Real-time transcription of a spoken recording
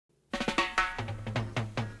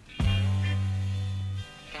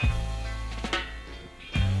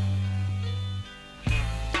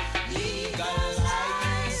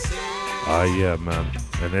Yeah, man.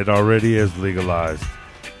 And it already is legalized.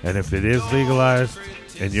 And if it is legalized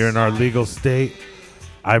and you're in our legal state,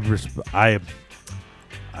 I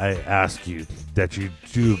ask you that you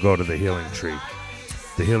do go to the Healing Tree.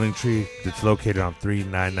 The Healing Tree that's located on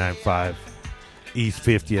 3995 East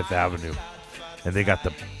 50th Avenue. And they got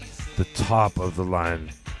the top of the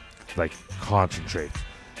line, like, concentrates.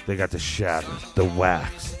 They got the shatter, the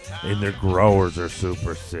wax, and their growers are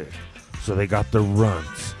super sick. So they got the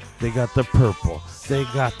runts, they got the purple, they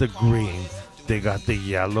got the green, they got the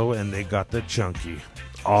yellow, and they got the chunky.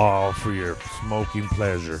 All for your smoking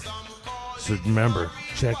pleasure. So remember,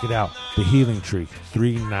 check it out. The Healing Tree,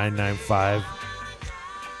 3995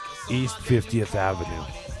 East 50th Avenue.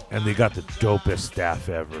 And they got the dopest staff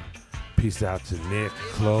ever. Peace out to Nick,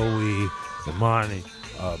 Chloe, Imani,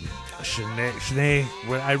 Shanae.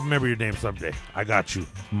 Well, I remember your name someday. I got you.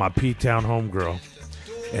 My P-Town homegirl.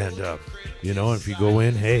 And, if you go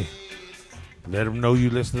in, hey, let them know you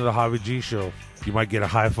listen to the Javi G show. You might get a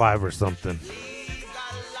high five or something.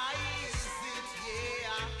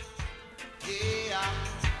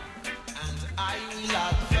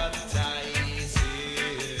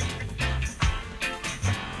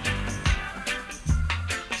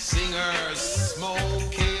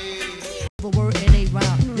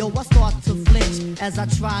 Yo, I start to flinch as I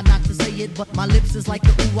try not to say it, but my lips is like a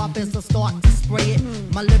ooh-wop as I start to spray it.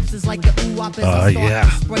 My lips is like a ooh-wop as I start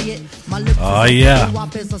to spray it. My lips is like a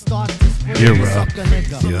ooh-wop as I start to spray it.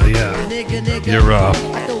 You're up.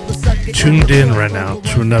 You're tuned in right now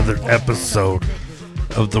to another episode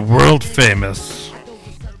of the world famous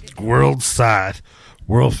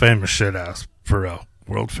shit ass, for real.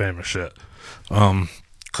 World famous shit.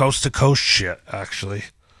 Coast to coast shit, actually.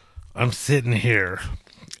 I'm sitting here,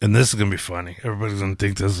 and this is going to be funny. Everybody's going to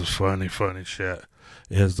think this is funny shit.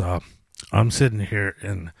 I'm sitting here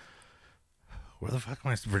in, where the fuck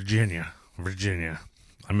am I? Virginia.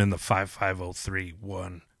 I'm in the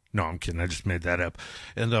 55031. No, I'm kidding. I just made that up.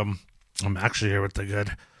 And I'm actually here with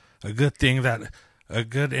a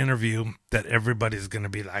good interview that everybody's going to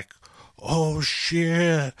be like, oh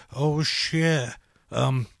shit.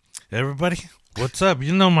 Everybody, what's up?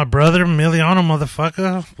 You know my brother, Emiliano,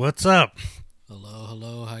 motherfucker. What's up?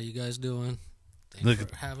 Hello. How you guys doing? Thanks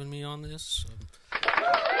for having me on this.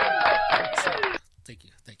 Thank you.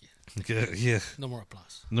 Good, yeah. No more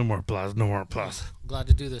applause. Glad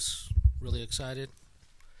to do this. Really excited.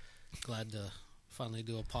 Glad to finally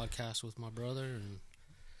do a podcast with my brother, and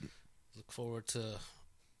look forward to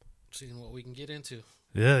seeing what we can get into.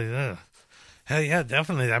 Yeah. Hell yeah,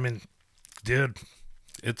 definitely. I mean, dude,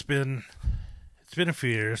 it's been a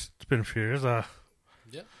few years.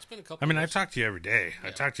 Yeah, it's been a couple. I mean, years. I talk to you every day. Yeah.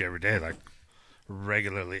 I talk to you every day, like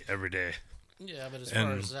regularly every day. Yeah, but as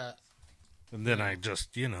far as that, and then I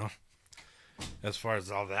just, as far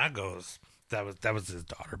as all that goes, that was his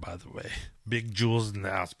daughter, by the way. Big Jules in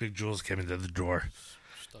the house. Big Jules came into the door.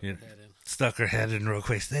 Stuck her head in real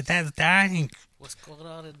quick. Said, "That's dying." What's going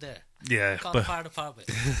on in there? Yeah, Call the fire department.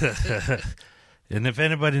 And if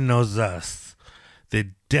anybody knows us, they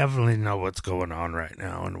definitely know what's going on right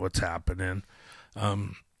now and what's happening.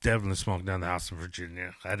 Definitely smoking down the house in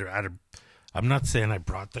Virginia. I'm not saying I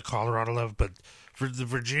brought the Colorado love, but for the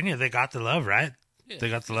Virginia, they got the love, right? Yeah. They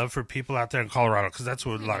got the love for people out there in Colorado, because that's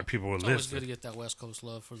where a lot of people would live. It's always good to get that West Coast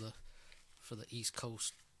love for the East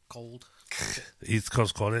Coast cold. East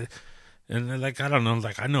Coast cold. And, like, I don't know,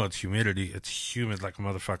 like, I know it's humidity. It's humid like a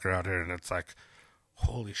motherfucker out here, and it's like,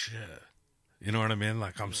 holy shit. You know what I mean?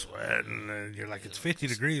 Like, I'm sweating, and you're like, it's 50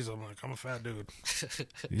 degrees. I'm like, I'm a fat dude.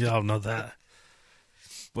 Y'all know that.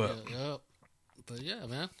 But yeah,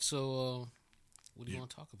 man. So, what do you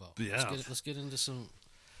want to talk about? Yeah. Let's get into some.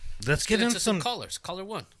 Let's get into some colors. Color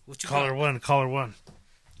one. What you Color got? Color one.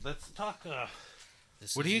 Let's talk.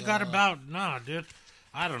 What do you got about? Nah, dude.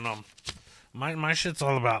 I don't know. My shit's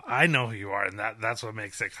all about. I know who you are, and that's what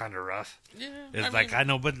makes it kind of rough. Yeah. I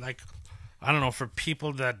know, but like, I don't know, for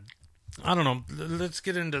people that, I don't know. Let's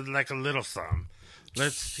get into like a little something.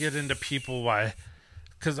 Let's get into people why.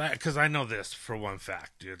 Because I know this for one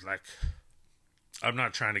fact, dude. Like, I'm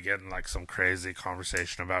not trying to get in, like, some crazy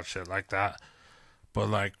conversation about shit like that. But,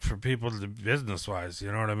 like, for people business-wise,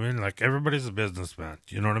 you know what I mean? Like, everybody's a businessman.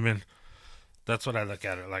 You know what I mean? That's what I look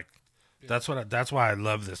at it. Like, that's why I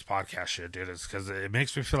love this podcast shit, dude. It's because it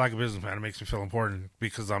makes me feel like a businessman. It makes me feel important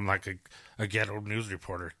because I'm, like, a ghetto news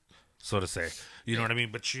reporter, so to say. You know what I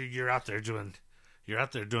mean? But you're out there doing... You're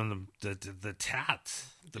out there doing the tats,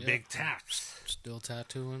 big tats. Still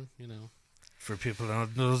tattooing, For people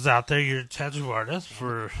that knows out there, you're a tattoo artist.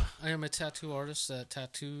 I am a tattoo artist that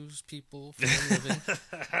tattoos people for a living.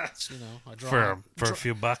 I draw for a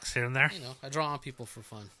few bucks here and there. I draw on people for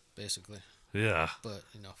fun. basically. Yeah. But,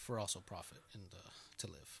 for also profit and to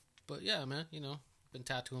live. But, yeah, man, been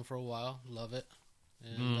tattooing for a while. Love it.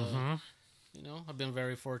 And, I've been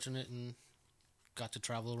very fortunate and got to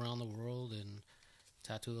travel around the world and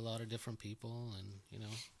tattoo a lot of different people and,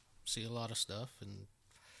 see a lot of stuff. And,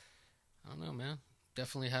 I don't know, man.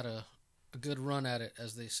 Definitely had a good run at it,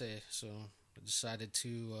 as they say. So, I decided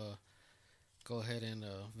to go ahead and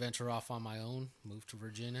venture off on my own. Move to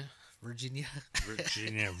Virginia.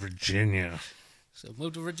 So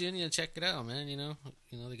moved to Virginia and check it out, man.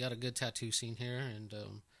 They got a good tattoo scene here, and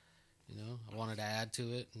I wanted to add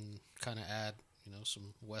to it and kind of add,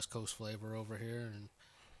 some West Coast flavor over here, and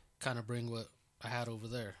kind of bring what I had over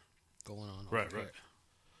there going on. Right.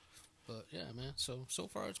 But yeah, man. So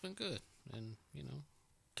far it's been good, and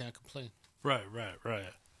can't complain. Right.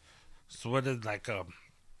 So what did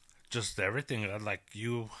just everything?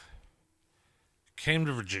 You came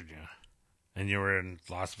to Virginia, and you were in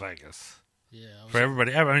Las Vegas. Yeah. For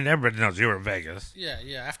everybody, everybody knows you were in Vegas. Yeah.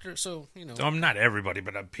 After, so not everybody,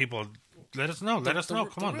 but people. Let us know.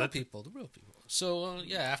 Come on, the real people. So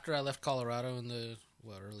after I left Colorado in the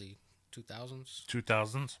early 2000s.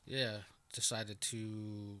 2000s. Yeah, decided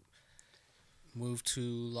to move to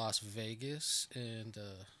Las Vegas and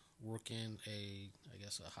work in a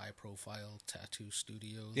high profile tattoo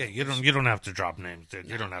studio. Yeah, you don't have to drop names, dude.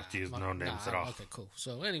 You don't have to use no names at all. Okay, cool.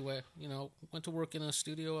 So anyway, went to work in a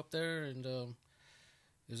studio up there, and it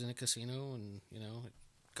was in a casino, and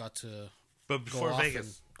got to. But before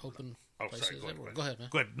Vegas, open. Sorry, go ahead, man.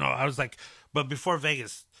 Good. No, I was but before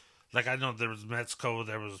Vegas, I know there was Mexico,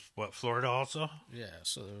 there was Florida also. Yeah,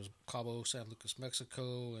 so there was Cabo San Lucas,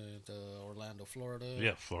 Mexico, and Orlando, Florida.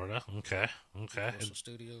 Yeah, Florida. Okay.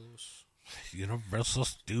 Universal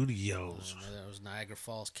Studios. There was Niagara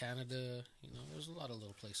Falls, Canada. There's a lot of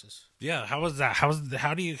little places. Yeah, how was that?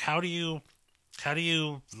 How do you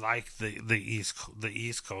like the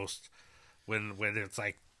East Coast when it's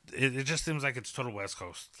it just seems like it's total West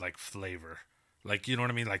Coast flavor, you know what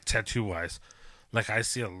I mean, tattoo wise. I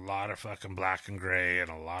see a lot of fucking black and gray and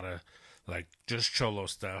a lot of just cholo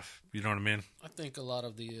stuff. You know what I mean? I think a lot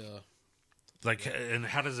of the and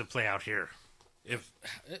how does it play out here? If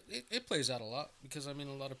it plays out a lot because a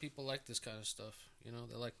lot of people like this kind of stuff. They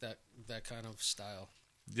like that kind of style.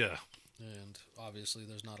 Yeah. And obviously,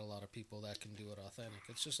 there's not a lot of people that can do it authentic.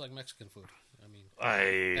 It's just like Mexican food.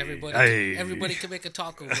 Everybody can make a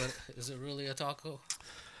taco, but is it really a taco?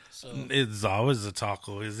 So it's always a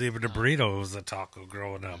taco. Even a burrito was a taco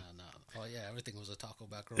growing up. No. Oh yeah, everything was a taco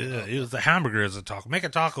back growing up. Yeah, it was the hamburger is a taco. Make a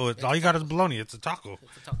taco. All you got is bologna. It's a taco.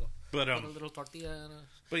 It's a taco. But Put a little tortilla in it.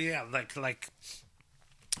 But yeah,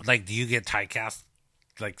 do you get typecast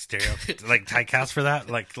stereo typecast for that?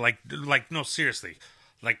 No, seriously.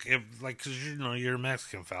 Cause you're a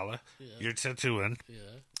Mexican fella, you're tattooing,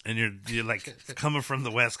 and you're coming from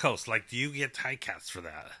the West Coast. Do you get typecast for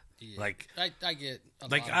that? Yeah. I get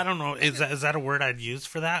I don't know. Is that a word I'd use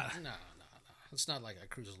for that? No. It's not like I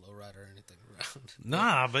cruise a lowrider or anything around.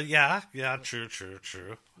 Nah, but yeah, true.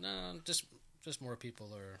 No, just more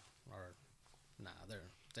people are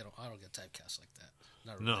they don't. I don't get typecast like that.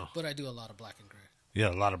 Not really. No, but I do a lot of black and gray.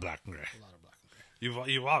 Yeah, a lot of black and gray.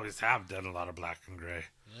 You always have done a lot of black and gray.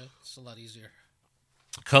 Yeah, it's a lot easier.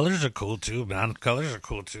 Colors are cool too, man. But colors are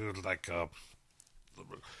cool.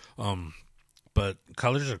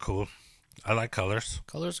 I like colors.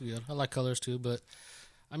 Colors are good. I like colors too, but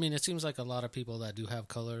it seems like a lot of people that do have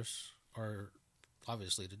colors are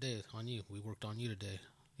obviously today on you. We worked on you today.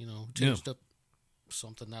 Changed up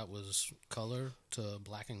something that was color to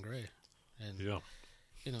black and gray, and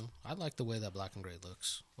I like the way that black and gray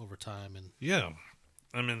looks over time. And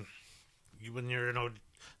when you're an OG,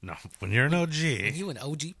 when you're an OG, when you an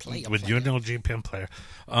OG player, when you're an OG pin player,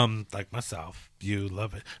 like myself, you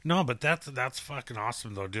love it. No, but that's fucking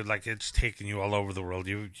awesome though, dude. It's taking you all over the world.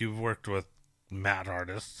 You've worked with mad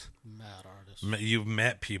artists. You've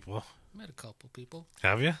met people. Met a couple people.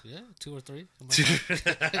 Have you? Yeah, 2 or 3.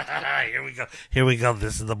 Here we go.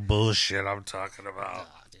 This is the bullshit I'm talking about.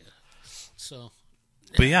 Dude. So.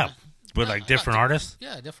 But but different artists?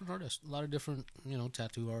 Yeah, different artists. A lot of different,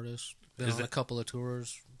 tattoo artists. Been on a couple of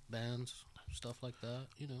tours, bands, stuff like that,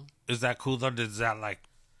 Is that cool though? Is that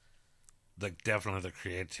definitely the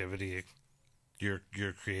creativity? Your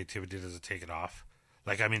creativity, does it take it off?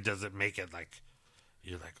 Does it make it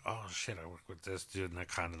you're oh shit, I work with this dude, and they're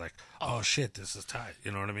kind of oh shit, this is tight.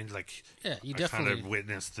 You know what I mean? Yeah, you I definitely kind of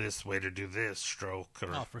witnessed this way to do this stroke.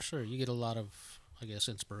 Oh, for sure. You get a lot of,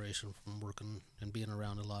 inspiration from working and being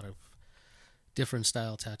around a lot of different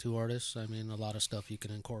style tattoo artists. A lot of stuff you can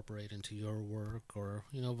incorporate into your work, or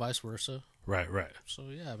vice versa. Right. So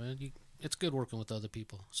yeah, man, it's good working with other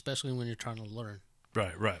people, especially when you're trying to learn.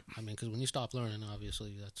 Right. I mean, because when you stop learning,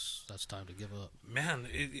 obviously that's time to give up. Man,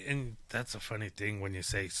 and that's a funny thing when you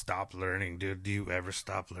say stop learning, dude. Do you ever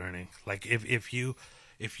stop learning? Like if you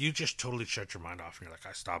just totally shut your mind off and you're like,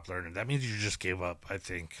 I stopped learning, that means you just gave up. I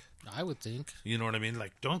think. I would think. You know what I mean?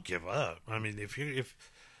 Like, don't give up. I mean, if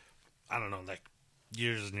I don't know, like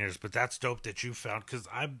years and years, but that's dope that you found, because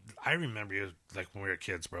I remember you like when we were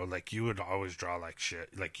kids, bro. Like you would always draw like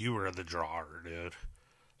shit. Like you were the drawer, dude.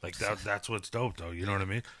 Like that's what's dope though, you know what I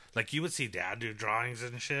mean? Like you would see Dad do drawings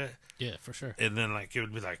and shit. Yeah, for sure. And then like it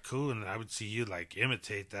would be like cool, and I would see you like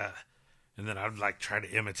imitate that, and then I'd like try to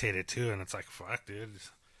imitate it too, and it's like fuck, dude.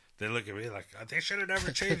 They look at me like they should have never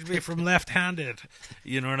changed me from left-handed.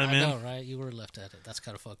 You know what I mean? I know, right? You were left-handed. That's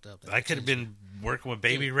kind of fucked up. I could have been working with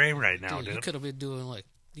Baby Ray right now, dude. You could have been doing like.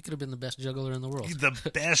 You could have been the best juggler in the world. The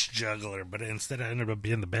best juggler, but instead I ended up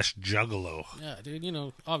being the best juggalo. Yeah, dude. You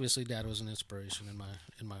know, obviously, Dad was an inspiration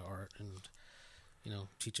in my art, and you know,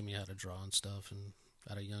 teaching me how to draw and stuff, and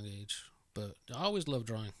at a young age. But I always loved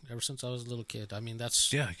drawing ever since I was a little kid. I mean,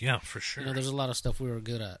 that's yeah, for sure. You know, there's a lot of stuff we were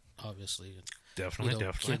good at, obviously. Definitely, you know,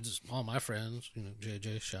 definitely. Kids, all my friends, you know,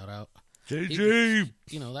 JJ, shout out. JJ,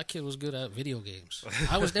 you know, that kid was good at video games.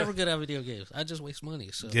 I was never good at video games. I just waste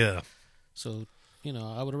money. So yeah. So. You know,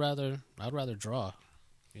 I'd rather draw.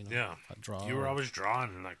 You know, yeah. I'd draw. You were always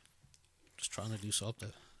drawing and like just trying to do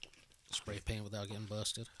something. Spray paint without getting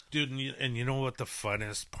busted, dude. And you know what the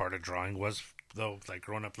funnest part of drawing was though? Like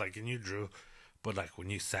growing up, like and you drew, but like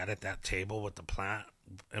when you sat at that table with the plant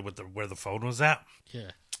and with where the phone was at.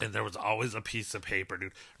 Yeah. And there was always a piece of paper,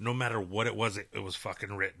 dude. No matter what it was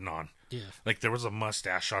fucking written on. Yeah. Like there was a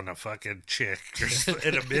mustache on a fucking chick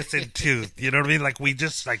and a missing tooth. You know what I mean? Like we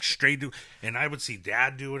just like straight do. And I would see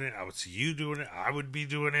Dad doing it. I would see you doing it. I would be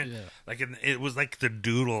doing it. Yeah. Like it was like the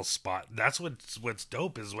doodle spot. That's what's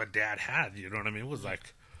dope is what Dad had. You know what I mean? It was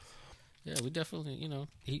like. Yeah, we definitely. You know,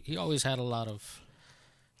 he always had a lot of,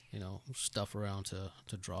 you know, stuff around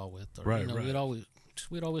to draw with. Or, right. You know, right.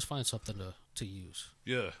 We'd always find something to use.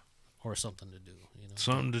 Yeah. Or something to do, you know.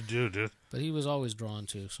 Something to do, dude. But he was always drawn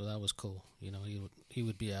too, so that was cool. You know, he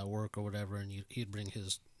would be at work or whatever, and he'd bring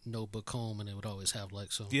his notebook home, and it would always have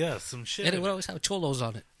like some some shit, and it would always have cholos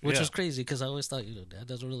on it, which yeah. was crazy because I always thought, you know, Dad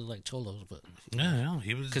doesn't really like cholos, but yeah,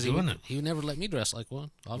 he was doing it. He would never let me dress like one.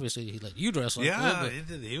 Obviously, he let you dress like one.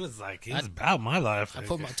 Yeah, he was about my life. I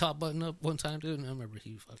put my top button up one time, dude, and I remember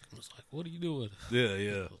he fucking was like, "What are you doing?"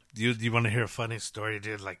 Yeah. You want to hear a funny story,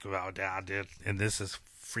 dude? Like about Dad, dude, and this is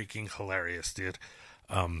freaking hilarious, dude.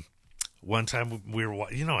 One time we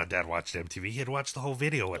were, you know, Dad watched MTV. He had watched the whole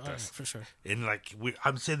video with us, for sure. And like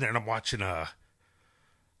I'm sitting there and I'm watching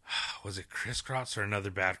was it Crisscross or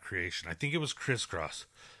Another Bad Creation? I think it was Crisscross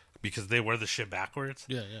because they wear the shit backwards.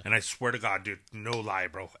 Yeah. And I swear to God, dude, no lie,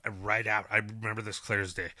 bro. Right out, I remember this clear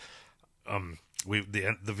as day.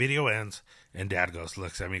 The video ends and Dad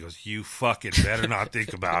looks at me, goes, "You fucking better not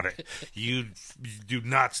think about it. You do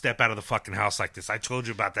not step out of the fucking house like this. I told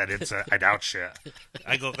you about that inside out shit."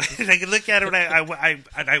 I go, and I can look at him and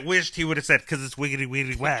I wished he would have said, "Because it's wiggity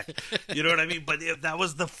wiggity whack." You know what I mean? But that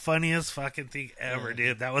was the funniest fucking thing ever,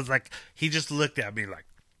 dude. That was like, he just looked at me like,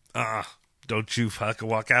 don't you fucking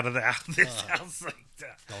walk out of this house like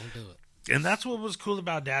that. Don't do it. And that's what was cool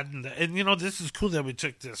about Dad. And you know, this is cool that we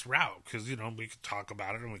took this route because, you know, we could talk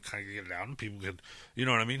about it and we kind of get it out and people could, you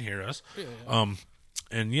know what I mean, hear us. Yeah.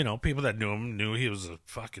 And, you know, people that knew him knew he was a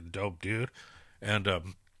fucking dope dude. And,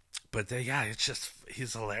 but it's just,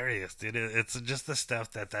 he's hilarious, dude. It's just the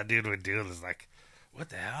stuff that dude would do is like, what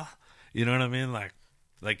the hell? You know what I mean? Like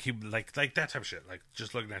he, like that type of shit. Like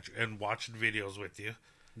just looking at you and watching videos with you.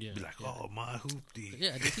 Yeah. Be like, oh, my hoopty.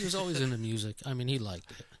 Yeah, he was always into music. I mean, he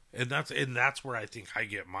liked it. And that's where I think I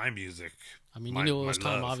get my music. I mean, you knew it was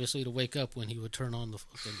time, obviously, to wake up when he would turn on the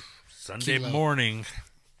fucking Sunday kilo. morning.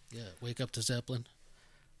 Yeah, wake up to Zeppelin.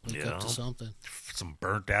 Wake up to something. Some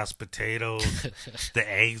burnt ass potatoes, the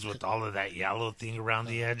eggs with all of that yellow thing around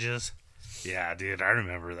the edges. Yeah, dude, I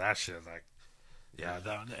remember that shit. Like,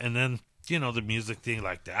 and then you know the music thing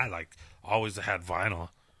like that. Like, always had vinyl.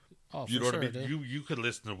 Oh, you know what I mean? dude. You could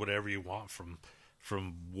listen to whatever you want from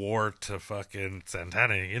War to fucking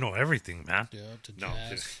Santana, you know, everything, man. Yeah, to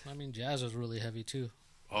jazz. I mean, jazz was really heavy too.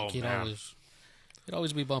 Oh, like, man. He'd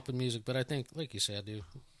always be bumping music, but I think, like you said, dude,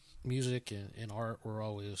 music and art were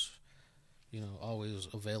always, you know, always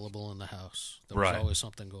available in the house. There was always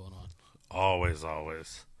something going on. Always.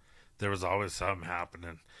 There was always something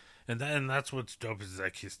happening. And that's what's dope is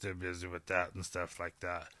like he's still busy with that and stuff like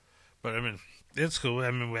that. But I mean, it's cool. I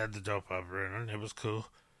mean, we had the dope upbringing and it was cool.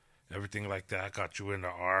 Everything like that got you into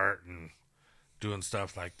art and doing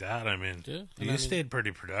stuff like that. I mean, you stayed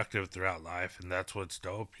pretty productive throughout life, and that's what's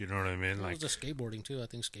dope. You know what I mean? It was the skateboarding too. I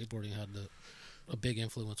think skateboarding had a big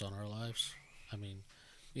influence on our lives. I mean,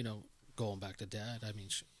 you know, going back to Dad. I mean,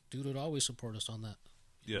 dude would always support us on that.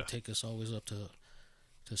 He'd take us always up to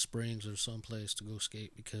Springs or someplace to go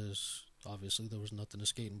skate because obviously there was nothing to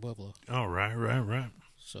skate in Pueblo. Oh, right.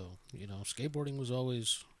 So, you know, skateboarding was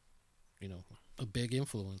always, you know, a big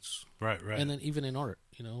influence. Right. And then even in art,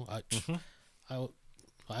 you know, I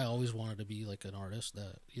always wanted to be like an artist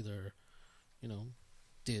that either, you know,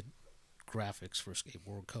 did graphics for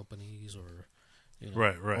skateboard companies or, you know,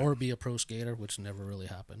 right. or be a pro skater, which never really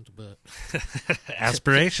happened. But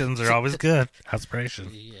aspirations are always good.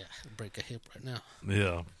 Aspirations. Yeah, break a hip right now.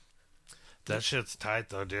 Yeah. That shit's tight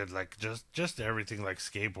though, dude. Like just everything, like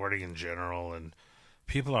skateboarding in general, and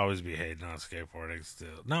people always be hating on skateboarding still.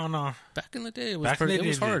 No. Back in the day, it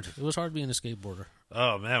was hard. It was hard being a skateboarder.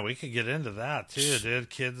 Oh man, we could get into that too,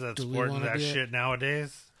 dude. Kids that sporting that shit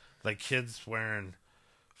nowadays, like kids wearing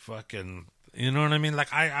fucking. You know what I mean?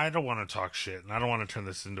 Like I don't want to talk shit, and I don't want to turn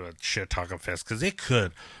this into a shit talking fest because it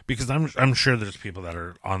could. Because I'm sure there's people that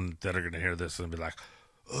are going to hear this and be like,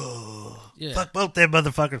 oh, fuck both them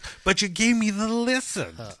motherfuckers. But you gave me the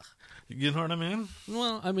listen. You know what I mean?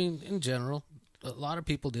 Well, I mean, in general, a lot of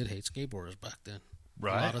people did hate skateboarders back then.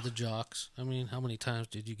 Right. A lot of the jocks. I mean, how many times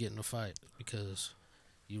did you get in a fight because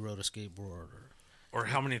you rode a skateboard? Or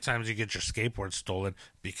how many times you get your skateboard stolen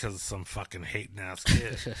because of some fucking hating ass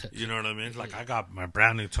kid? You know what I mean? Like, I got my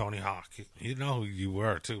brand new Tony Hawk. You know who you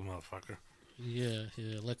were, too, motherfucker. Yeah,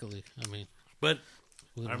 luckily. I mean. But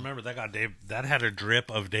I remember that had a drip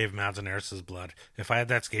of Dave Mazanares' blood. If I had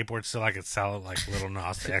that skateboard still, I could sell it like Little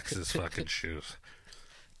Nas X's fucking shoes.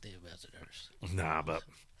 Dave Mazanares. Nah, but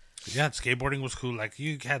yeah, skateboarding was cool. Like,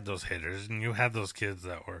 you had those haters, and you had those kids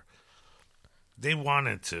that they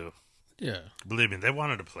wanted to. Yeah. Believe me, they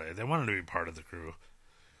wanted to play. They wanted to be part of the crew.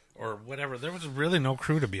 Or whatever. There was really no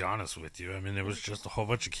crew, to be honest with you. I mean, it was just a whole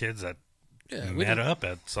bunch of kids that met up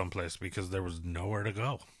at someplace because there was nowhere to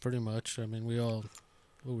go. Pretty much. I mean,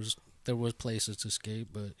 there was places to skate,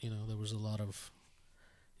 but, you know, there was a lot of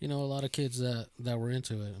kids that were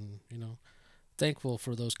into it. And, you know, thankful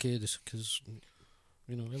for those kids because,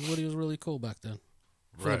 you know, everybody was really cool back then.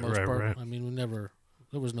 For the most part. Right. I mean,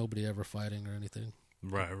 there was nobody ever fighting or anything.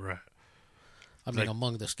 Right. I mean, like,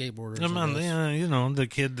 among the skateboarders. You know, the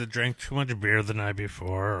kid that drank too much beer the night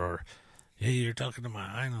before, or, hey, you're talking to my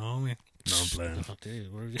homie. No, I'm playing. Oh,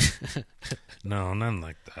 dude, no, nothing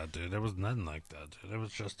like that, dude. There was nothing like that, dude. It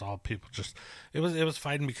was just all people it was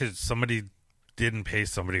fighting because somebody didn't pay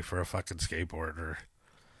somebody for a fucking skateboard, or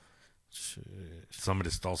somebody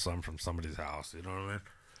stole some from somebody's house, you know what I mean?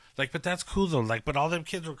 Like, but that's cool though. Like, but all them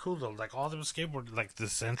kids were cool though. Like, all them skateboard, like the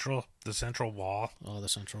central wall. Oh, the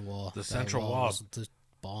central wall. The central wall was the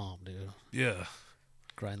bomb, dude. Yeah.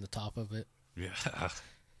 Grind the top of it. Yeah.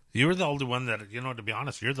 You were the only one that, you know, to be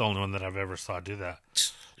honest, you're the only one that I've ever saw do that.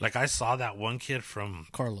 Like, I saw that one kid from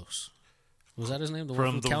Carlos. Was that his name? The from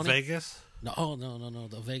one from the County? Vegas? No.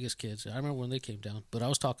 The Vegas kids. I remember when they came down, but I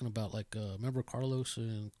was talking about like, remember Carlos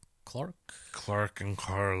and Clark and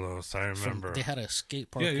Carlos, I remember. They had a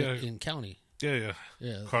skate park in County. Yeah.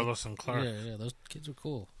 Carlos and Clark. Yeah, those kids were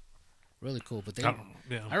cool. Really cool. But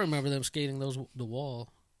I remember them skating the wall,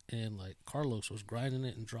 and like Carlos was grinding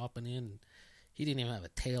it and dropping in. And he didn't even have a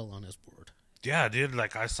tail on his board. Yeah, dude.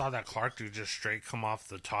 Like, I saw that Clark dude just straight come off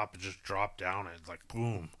the top and just drop down. And it's like,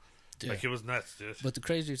 boom. Yeah. Like, it was nuts, dude. But the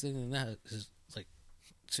craziest thing than that is, like,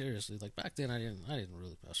 seriously, like, back then I didn't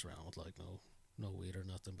really mess around with, like, no weed or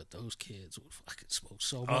nothing, but those kids would fucking smoke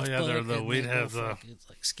so much. Oh, yeah, they're the weed heads. It's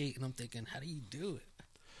like skating. I'm thinking, how do you do it?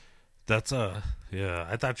 That's, yeah,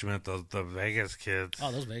 I thought you meant the Vegas kids.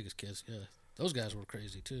 Oh, those Vegas kids, yeah. Those guys were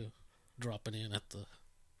crazy, too. Dropping in at the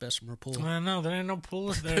Bessemer pool. I know, there ain't no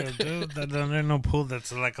pool there, dude. There ain't no pool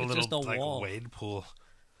that's like a little, like, wall. wade pool.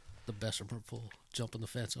 The Bessemer pool. Jumping the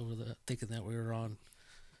fence over that, thinking that we were on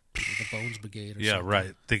the Bones Brigade or something. Yeah,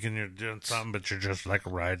 right. Thinking you're doing something, but you're just, like,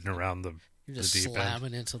 riding around the You're just deep slamming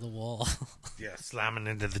end. into the wall. Yeah, slamming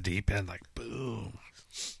into the deep end, like, boom.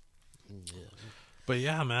 Yeah. But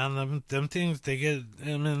yeah, man, them things, they get,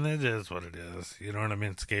 I mean, it is what it is. You know what I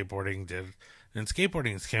mean? Skateboarding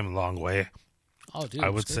came a long way. Oh, dude, I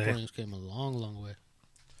would say skateboarding came a long, long way.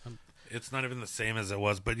 It's not even the same as it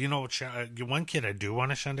was. But, you know, one kid I do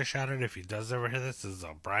want to send a shout out if he does ever hear this is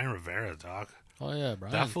Brian Rivera, dog. Oh, yeah,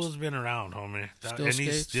 Brian. That fool's been around, homie.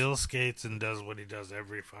 He still skates and does what he does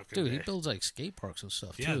every fucking day. Dude, he builds, like, skate parks and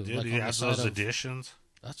stuff, too. Yeah, dude, like, he has those additions.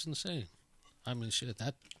 That's insane. I mean, shit,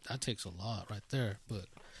 that takes a lot right there. But,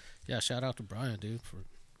 yeah, shout out to Brian, dude, for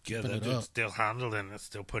Yeah, that dude's still handling it,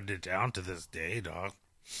 still putting it down to this day, dog.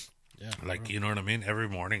 Yeah. Like, you know what I mean? Every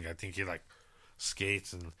morning, I think he, like,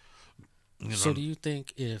 skates and, you know. So do you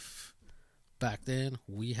think if back then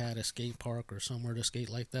we had a skate park or somewhere to skate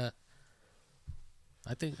like that,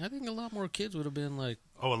 I think a lot more kids would have been like.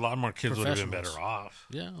 Oh, a lot more kids would have been better off.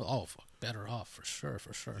 Yeah. Oh, better off for sure.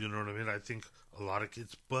 You know what I mean? I think a lot of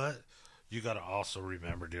kids, but you got to also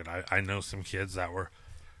remember, dude. I know some kids that were,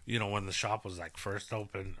 you know, when the shop was like first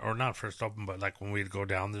open, or not first open, but like when we'd go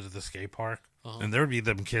down to the skate park, and there would be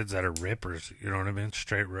them kids that are rippers. You know what I mean?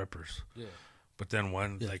 Straight rippers. Yeah. But then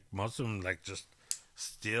like most of them like just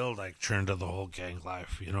still like turned to the whole gang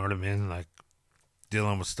life. You know what I mean? Like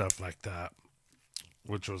dealing with stuff like that.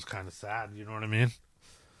 Which was kind of sad, you know what I mean?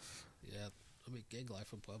 Yeah, I mean, gang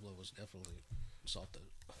life in Pueblo was definitely salted.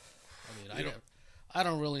 I mean, I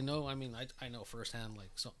don't really know. I mean, I know firsthand, like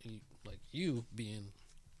something like you being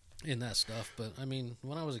in that stuff. But I mean,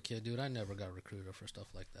 when I was a kid, dude, I never got recruited for stuff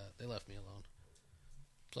like that. They left me alone.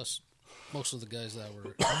 Plus, most of the guys that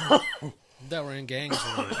were in gangs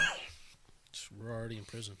were already in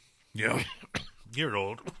prison. Yeah, you're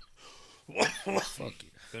old. Fuck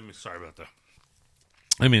you. Sorry about that.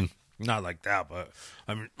 I mean, not like that, but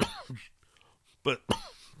I mean, but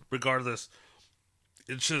regardless,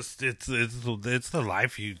 it's just it's the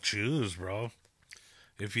life you choose, bro.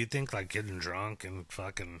 If you think like getting drunk and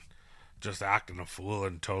fucking just acting a fool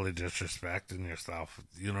and totally disrespecting yourself,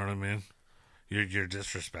 you know what I mean? You're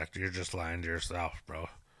disrespecting. You're just lying to yourself, bro.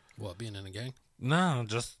 What, being in a gang? No,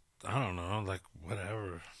 just I don't know, like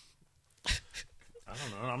whatever. I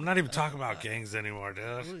don't know. I'm not even talking about gangs anymore,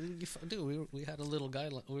 dude. Dude, we had a little guy.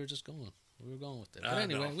 We were just going. We were going with it. But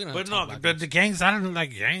anyway, no. we don't. But no, but the gangs. I don't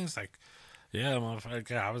like gangs. Like, yeah,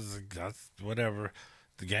 motherfucker. That's whatever.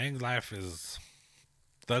 The gang life is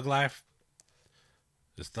thug life.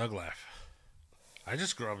 It's thug life. I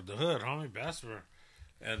just grew up in the hood, homie, Bessemer,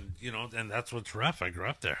 and you know, and that's what's rough. I grew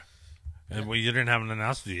up there. And you didn't have nothing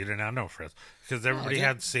else to do. You didn't have no friends. Because everybody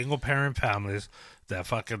had single-parent families that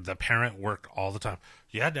fucking the parent worked all the time.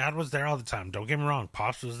 Yeah, Dad was there all the time. Don't get me wrong.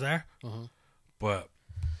 Pops was there. But...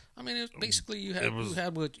 I mean, basically, you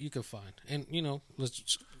had what you could find. And, you know,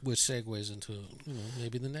 which segues into, you know,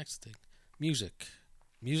 maybe the next thing. Music.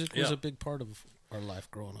 Music was a big part of our life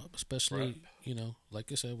growing up. Especially, you know,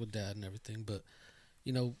 like I said, with Dad and everything. But,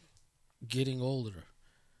 you know, getting older...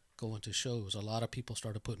 going to shows. A lot of people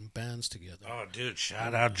started putting bands together. Oh, dude,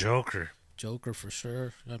 shout out Joker. Joker for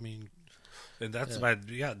sure. I mean, and that's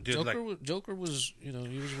dude. Joker was, you know,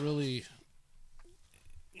 he was really,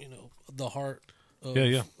 you know, the heart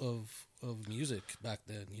of of music back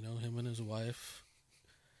then. You know, him and his wife.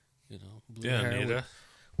 You know, Blue Hair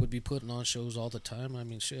would be putting on shows all the time. I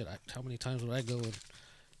mean, shit. How many times would I go and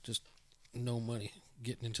just no money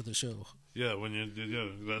getting into the show? Yeah, when you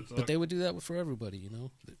did, that's. But they would do that for everybody. You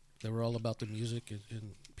know. They were all about the music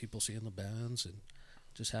and people seeing the bands and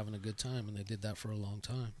just having a good time, and they did that for a long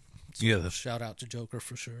time. So shout out to Joker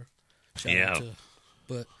for sure.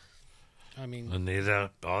 But I mean,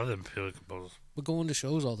 Anita, all them people. But going to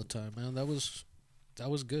shows all the time, man, that was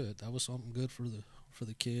good. That was something good for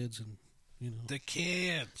the kids and you know the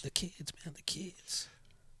kids, man, the kids.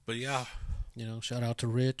 But yeah, you know, shout out to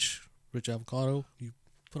Rich Avocado. You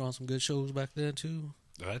put on some good shows back then too.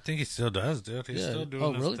 I think he still does, dude. He's still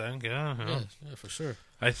doing his thing. Yeah, for sure.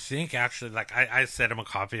 I think actually, like, I sent him a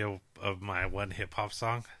copy of my one hip hop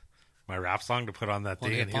song, my rap song to put on that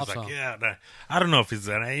thing, and he's like, "Yeah, I don't know if he's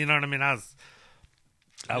in it." You know what I mean?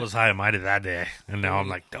 I was high and mighty that day, and now I'm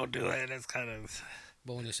like, "Don't do it." It's kind of.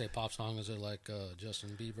 But when you say pop song, is it like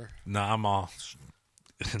Justin Bieber? Nah, I'm all.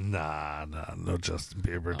 Nah, no Justin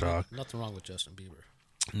Bieber, dog. Nothing wrong with Justin Bieber.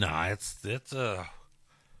 Nah, it's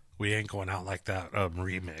We Ain't Going Out Like That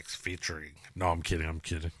remix featuring. No, I'm kidding.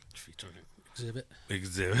 Featuring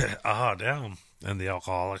Exhibit. Ah, damn. And the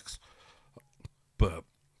Alcoholics. But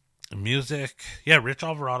music. Yeah, Rich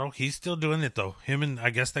Alvarado. He's still doing it, though. Him and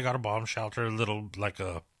I guess they got a bomb shelter. A little, like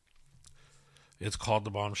a. It's called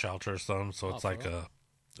the bomb shelter or something. So it's like a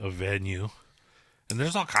venue. And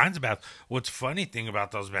there's all kinds of bands. What's funny thing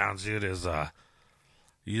about those bands, dude, is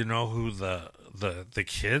you know who the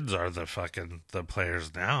kids are, the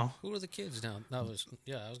players now. Who are the kids now? I was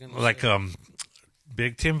gonna like say.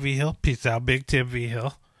 Big Tim V Hill. Peace out, Big Tim V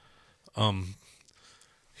Hill.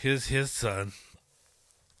 His son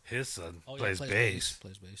plays bass.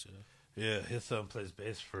 Plays bass. Yeah, his son plays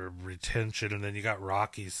bass for Retention, and then you got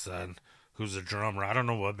Rocky's son, who's a drummer. I don't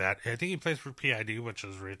know what band. I think he plays for PID, which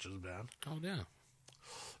is Rich's band. Oh yeah.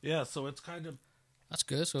 Yeah, so it's kind of. That's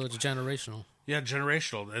good. So it's generational. Yeah,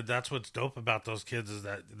 generational. That's what's dope about those kids is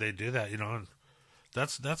that they do that, you know. And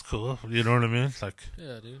That's cool. You know what I mean? Like,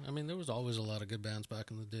 Yeah, dude. I mean, there was always a lot of good bands back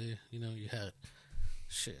in the day. You know, you had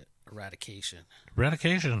Eradication.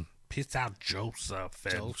 Peace out, Joseph.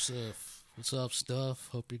 Joseph. What's up, Stuff?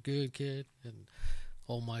 Hope you're good, kid. And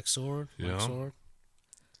old Mike Sword. Yeah. Mike Sword.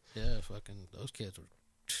 Yeah, fucking those kids were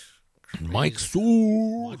crazy. Mike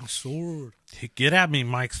Sword. Mike Sword. Get at me,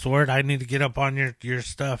 Mike Sword. I need to get up on your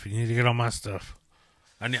stuff. You need to get on my stuff.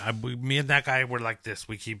 Me and that guy were like this.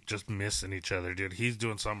 We keep just missing each other, dude. He's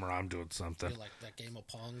doing something or I'm doing something. You're like that game of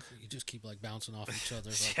Pong. You just keep like bouncing off each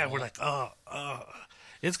other. Like, Yeah, we're like,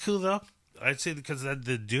 It's cool, though. I'd say because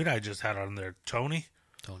the dude I just had on there, Tony,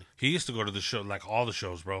 he used to go to the show, like all the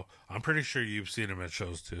shows, bro. I'm pretty sure you've seen him at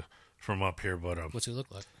shows, too, from up here. But what's he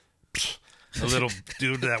look like? A little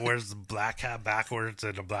dude that wears the black hat backwards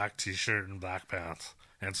and a black T-shirt and black pants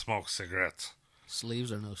and smokes cigarettes.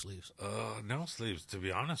 Sleeves or no sleeves? No sleeves, to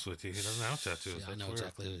be honest with you. He doesn't have tattoos. Yeah, I know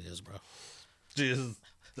exactly who he is, bro. Jesus,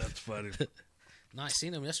 that's funny. No, I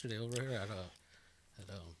seen him yesterday over here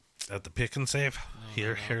At the Pick and Save?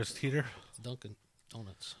 Harris Teeter? Dunkin'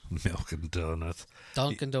 Donuts. Milk and Donuts.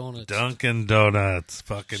 Dunkin' Donuts. Dunkin' Donuts.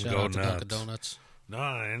 Fucking Shout go out to nuts. Dunkin' Donuts.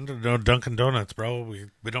 No Dunkin' Donuts, bro.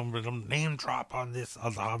 We don't name drop on this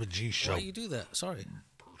on the Hobby G show. Why you do that? Sorry.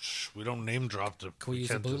 We don't name drop the. Can we use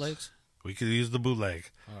the bootlegs? We could use the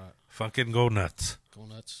bootleg. All right. Fucking go nuts. Go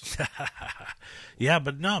nuts. Yeah,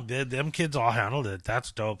 but no, them kids all handled it.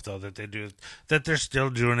 That's dope, though, that they do, that they're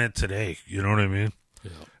still doing it today. You know what I mean?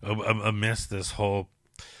 Yeah. Amidst this whole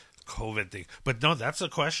COVID thing. But no, that's a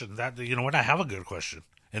question. That, you know what? I have a good question,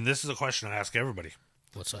 and this is a question I ask everybody.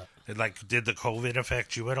 What's that? Like, did the COVID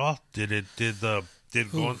affect you at all? Did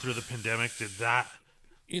going through the pandemic? Did that?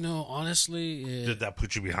 You know, honestly, Did that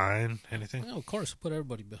put you behind anything? Yeah, of course, put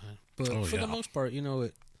everybody behind. But for the most part, you know,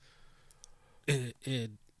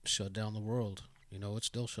 it shut down the world. You know, it's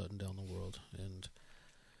still shutting down the world. And,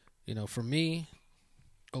 you know, for me,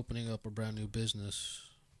 opening up a brand new business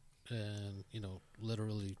and, you know,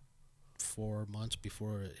 literally 4 months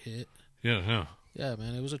before it hit. Yeah. Yeah,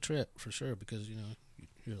 man, it was a trip for sure because, you know,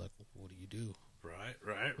 you're like, what do you do? Right.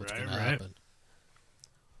 What's going to happen?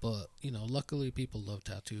 But, you know, luckily people love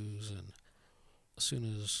tattoos, and as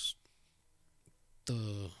soon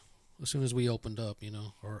as we opened up, you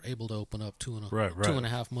know, or able to open up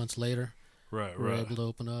 2.5 months later, we're able to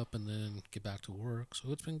open up and then get back to work.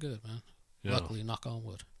 So it's been good, man. Yeah. Luckily, knock on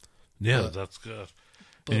wood. Yeah, that's good.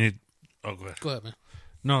 But, go ahead. Go ahead, man.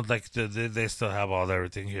 No, like they still have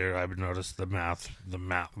everything here. I've noticed the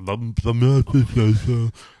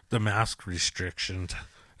mask restrictions.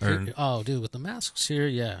 Dude, with the masks here,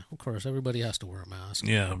 yeah, of course, everybody has to wear a mask.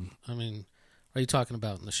 Yeah. I mean, are you talking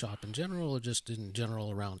about in the shop in general or just in general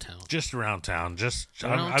around town? Just around town. Just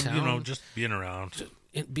being around.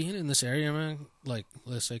 Being in this area, man, like,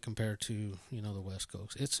 let's say compared to, you know, the West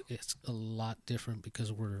Coast, it's a lot different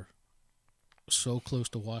because we're so close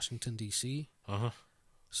to Washington, D.C. Uh-huh.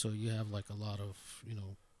 So you have, like, a lot of, you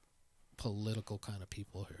know, political kind of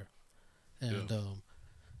people here. And,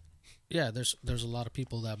 yeah, there's a lot of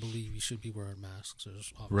people that believe you should be wearing masks.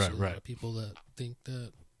 There's obviously a lot of people that think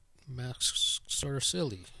that masks are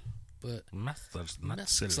silly. But masks are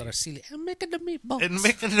are silly. I'm making the meatballs.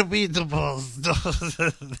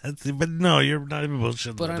 But no, you're not even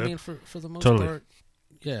bullshit. But I mean, for the most part,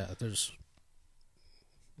 yeah,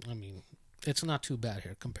 it's not too bad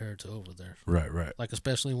here compared to over there. Right. Like,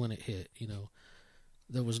 especially when it hit, you know,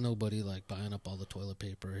 there was nobody, like, buying up all the toilet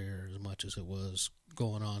paper here as much as it was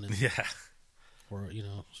going on. Or, you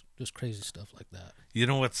know, just crazy stuff like that. You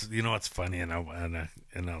know what's funny, and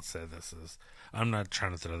I'll say this is, I'm not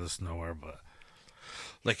trying to throw this nowhere, but,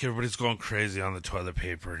 like, everybody's going crazy on the toilet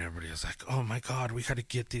paper, and everybody's like, oh my God, we got to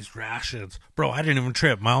get these rations. Bro, I didn't even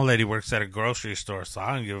trip. My old lady works at a grocery store, so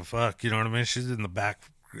I don't give a fuck. You know what I mean? She's in the back.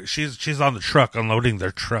 She's on the truck, unloading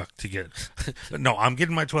their truck to get. No, I'm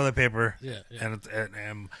getting my toilet paper. And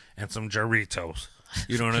some Doritos.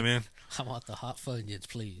 You know what I mean? I want the hot Funyuns,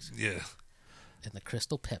 please. Yeah. And the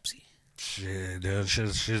Crystal Pepsi. Shit, dude,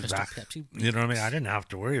 she's back. Pepsi. You know what I mean? I didn't have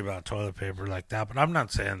to worry about toilet paper like that, but I'm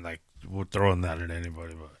not saying like we're throwing that at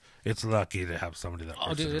anybody, but it's lucky to have somebody that.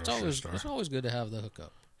 Oh, dude, it's always good to have the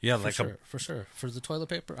hookup. Yeah, for sure. For the toilet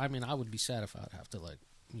paper, I mean, I would be sad if I'd have to like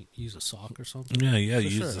use a sock or something. Yeah, for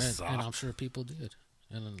use sure. a sock. And I'm sure people did,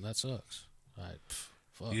 and that sucks.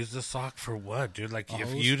 Fuck. Use the sock for what, dude? Like,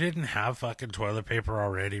 if you didn't have fucking toilet paper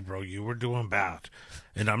already, bro, you were doing bad.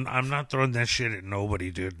 And I'm not throwing that shit at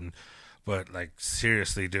nobody, dude. But, like,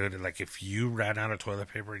 seriously, dude, like, if you ran out of toilet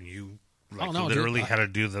paper and you, like, literally had to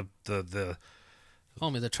do the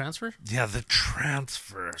Homie, the transfer? Yeah, the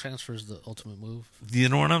transfer. Transfer is the ultimate move. You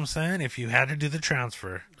know what I'm saying? If you had to do the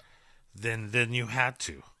transfer, then you had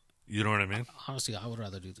to. You know what I mean? Honestly, I would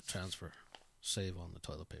rather do the transfer, save on the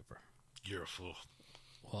toilet paper. You're a fool.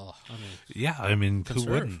 Well, I mean, yeah, I mean, conserve,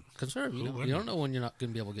 who wouldn't? Conserve. You don't know when you're not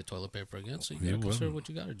going to be able to get toilet paper again, so you got to conserve what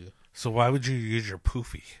you got to do. So why would you use your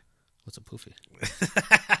poofy? What's a poofy?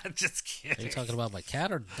 Just kidding. Are you talking about my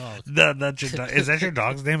cat or dog? No, not your dog. Is that your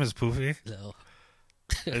dog's name? Is Poofy? No.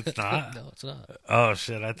 It's not? No, it's not. Oh,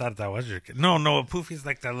 shit. I thought that was your kid. No, a Poofy's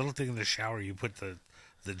like that little thing in the shower. You put the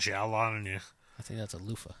gel on and you... I think that's a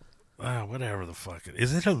loofah. Whatever the fuck.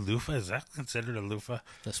 Is it a loofah? Is that considered a loofah?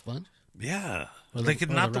 The sponge? Yeah. Like,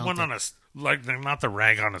 not the one on a... Like, not the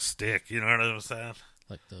rag on a stick. You know what I'm saying?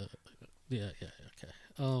 Like the... Yeah,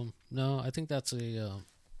 okay. No, I think that's a...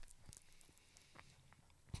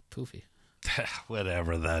 Poofy.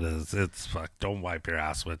 Whatever that is. It's fuck. Don't wipe your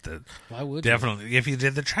ass with it. Why would Definitely. If you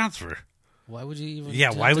did the transfer. Why would you even...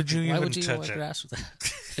 Yeah, why would you even touch touch wipe it? your ass with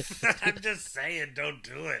that? I'm just saying, don't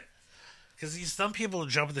do it. Because some people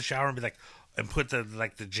jump in the shower and be like, and put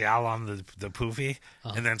the gel on the poofy,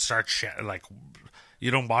 and then start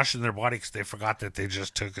you don't wash in their body because they forgot that they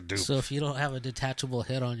just took a dupe. So if you don't have a detachable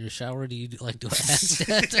head on your shower, do you do a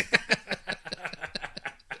handstand?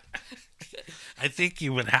 I think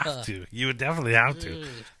you would have to. You would definitely have to.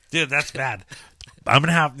 Dude, that's bad. I'm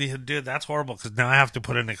gonna have dude. That's horrible because now I have to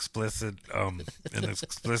put an explicit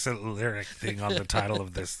lyric thing on the title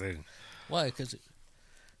of this thing. Why? Because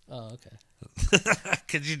okay.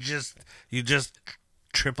 Because you just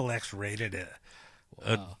triple X rated it.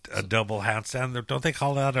 Wow. A double handstand. Don't they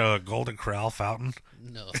call that a Golden Corral fountain?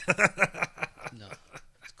 No. No.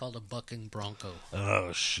 It's called a bucking bronco.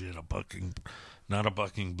 Oh shit! Not a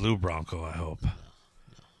bucking blue bronco. I hope.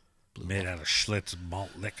 No. Made out of Schlitz malt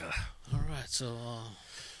liquor. All right, so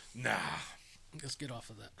Nah. let's get off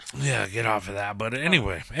of that. Yeah, get off of that. But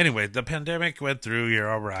anyway, the pandemic went through. You're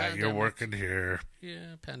all right. You're working here.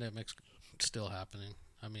 Yeah, pandemic's still happening.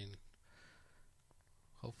 I mean,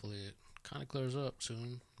 hopefully it kind of clears up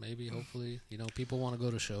soon. Maybe, hopefully, people want to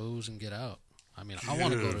go to shows and get out. I mean, I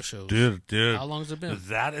want to go to shows. Dude. How long has it been?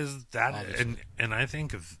 That, and I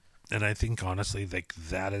think honestly, like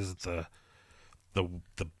that is the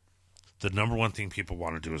number one thing people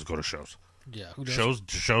want to do is go to shows. Yeah, who does?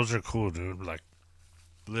 Shows are cool, dude. Like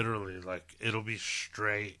literally, like it'll be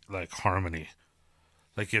straight like harmony.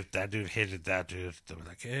 Like if that dude hated that dude, they'll be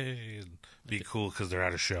like, hey, and be cool because they're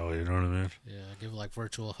at a show. You know what I mean? Yeah, give like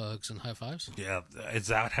virtual hugs and high fives. Yeah, is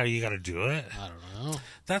that how you got to do it? I don't know.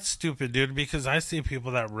 That's stupid, dude. Because I see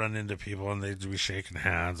people that run into people and they be shaking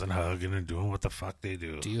hands and hugging and doing what the fuck they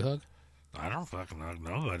do. Do you hug? I don't fucking hug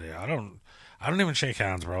nobody. I don't even shake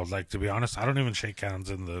hands, bro. Like, to be honest, I don't even shake hands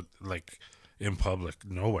in public.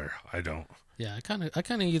 Nowhere. I don't. Yeah, I kind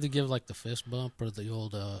of either give like the fist bump or the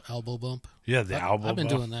old elbow bump. Yeah, elbow bump. I've been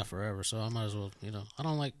doing that forever, so I might as well, I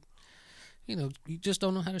don't like, you just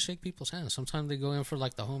don't know how to shake people's hands. Sometimes they go in for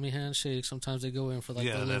like the homie handshake. Sometimes they go in for like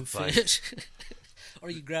the limp fish.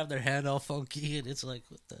 Or you grab their hand all funky and it's like,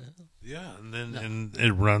 what the hell? Yeah, and then and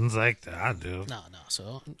it runs like that, dude. No.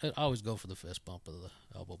 So I always go for the fist bump or the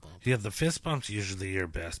elbow bump. Yeah, the fist bump's usually your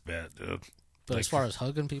best bet, dude. But as far as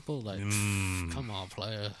hugging people, like, come on,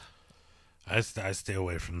 player. I stay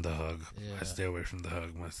away from the hug. Yeah. I stay away from the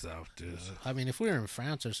hug myself, dude. I mean, if we were in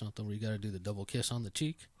France or something where you got to do the double kiss on the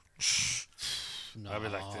cheek. No, I'd be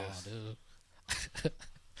like this. Dude.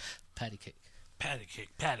 Patty cake.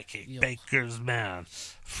 Yo. Baker's man.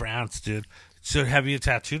 France, dude. So have you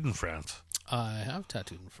tattooed in France? I have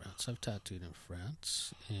tattooed in France. I've tattooed in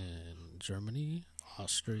France, in Germany,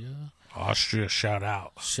 Austria. Austria, shout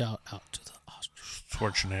out. Shout out to the Austrians.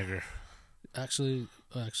 Schwarzenegger. Actually,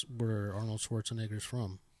 where Arnold Schwarzenegger's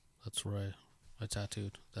from. That's where I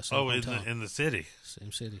tattooed. That's in the city.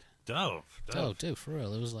 Same city. Dope. Oh, dude, for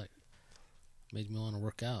real. It was like, made me want to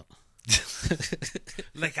work out.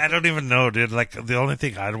 Like, I don't even know, dude. Like, the only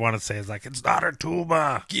thing I'd want to say is, like, it's not a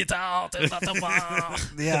tuba. Get out. It's not a tuba.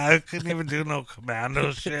 Yeah, I couldn't even do no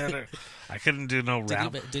commando shit. I couldn't do no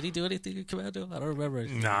rap. Did he do anything in commando? I don't remember.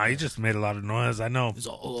 Nah, he just made a lot of noise. I know.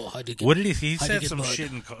 What did he said some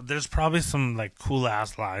shit in there's probably some, like,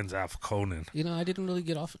 cool-ass lines off Conan. I didn't really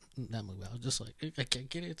get off in that movie. I was just like, I can't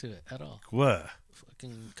get into it at all. What?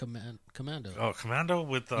 Fucking Commando. Oh, Commando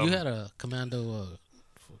with... you had a Commando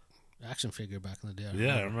action figure back in the day.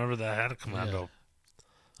 I remember that. I had a Commando.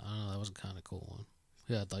 Yeah. I don't know. That was a kind of cool one.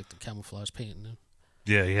 He had, like, the camouflage paint in him.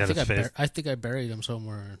 Yeah, he had his face. I think I buried him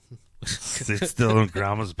somewhere. It's still in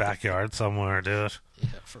Grandma's backyard somewhere, dude. Yeah,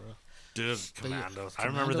 for real. Dude, Commandos. I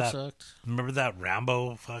Commando remember that. Sucked. Remember that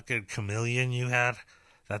Rambo fucking chameleon you had?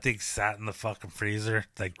 That thing sat in the fucking freezer.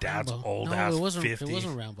 Like Dad's old ass 50. It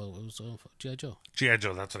wasn't Rambo. It was G.I. Joe. G.I.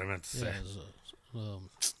 Joe, that's what I meant to say. Yeah, it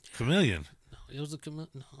was, Chameleon. No, it was a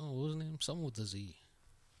chameleon. No, what was his name? Someone with a Z.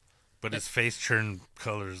 But his face turned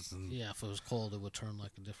colors. And, Yeah, if it was cold, it would turn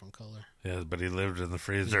like a different color. yeah, but he lived in the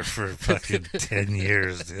freezer for fucking 10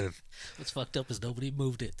 years, dude. What's fucked up is nobody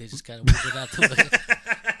moved it. They just kind of moved it out the way.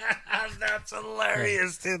 That's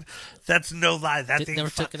hilarious, dude. That's no lie. That thing never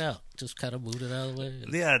took it out. Just kind of moved it out of the way.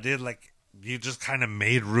 Yeah, dude. Like, you just kind of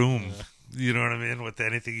made room. You know what I mean? With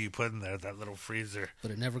anything you put in there, that little freezer.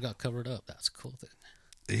 But it never got covered up. That's a cool thing.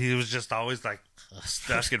 He was just always like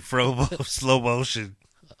stuck in slow motion.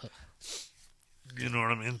 You know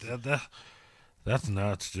what I mean? That's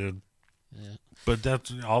nuts, dude. Yeah. But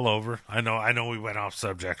that's all over. I know we went off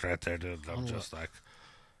subject right there, dude. I'm just like,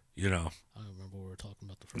 you know. I don't remember what we were talking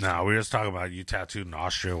about the first No, time. we were just talking about you tattooed in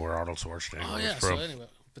Austria where Arnold Schwarzenegger Oh, was yeah. from. So anyway,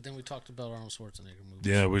 but then we talked about Arnold Schwarzenegger movies.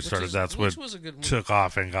 Yeah, we started. That's what was a good movie. took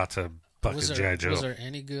off and got to fucking G.I. Joe. Was there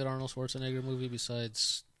any good Arnold Schwarzenegger movie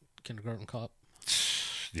besides Kindergarten Cop?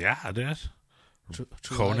 Yeah, I did. True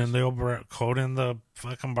Conan Life? Conan the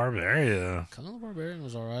fucking Barbarian. Conan the Barbarian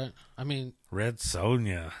was alright. I mean, Red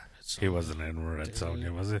Sonja. He wasn't in Red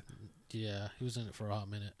Sonja, was he? Yeah, he was in it for a hot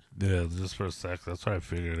minute. Yeah, just for a sec. That's what I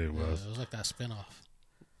figured he was. It was like that spinoff.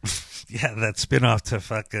 Yeah, that spin-off to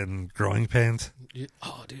fucking Growing Pains.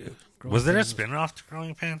 Oh, dude. Was there a spin-off to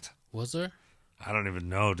Growing Pains? Was there? I don't even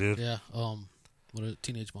know, dude. Yeah. What is it?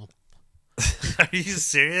 Teenage Mom. Are you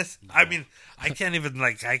serious? I mean, I can't even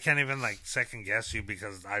second guess you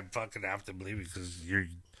because I fucking have to believe you because you're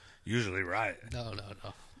usually right. No.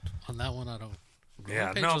 On that one, I don't.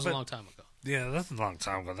 Yeah, Pains was a long time ago. Yeah, that's a long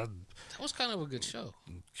time ago. That was kind of a good show.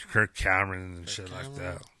 Kirk Cameron and shit like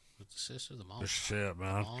that. With the sister, the mom. The shit,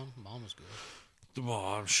 man. Mom was good. The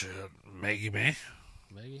mom shit. Maggie May?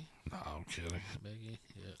 Maggie? No, I'm kidding. Maggie,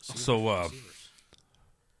 yeah. So, Seavers.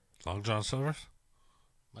 Long John Silver's?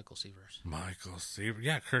 Michael Seavers. Michael Seavers.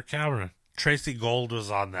 Yeah, Kirk Cameron. Tracy Gold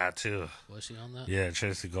was on that, too. Was she on that? Yeah,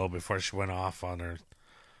 Tracy Gold before she went off on her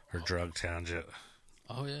drug tangent.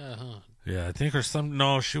 Oh, yeah, huh? Yeah, I think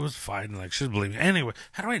she was fighting, like, she was believing. Anyway,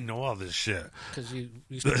 how do I know all this shit? Because you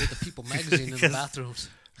used to read the People magazine in the bathrooms.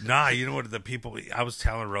 Nah, you know what the people, I was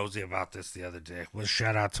telling Rosie about this the other day. Well,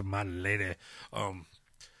 shout out to my lady.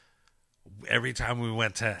 Every time we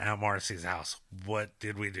went to Aunt Marcy's house, what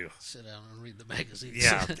did we do? Sit down and read the magazine.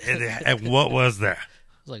 Yeah, and what was there?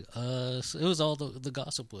 It was like, it was all the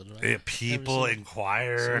gossip was, right? Yeah, People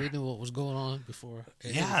Inquire. So we knew what was going on before.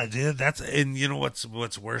 Yeah, dude, and you know what's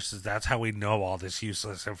worse is that's how we know all this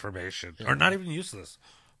useless information. Yeah. Or not even useless.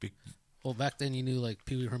 Well, back then you knew like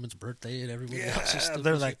Pee Wee Herman's birthday and everybody else's stuff.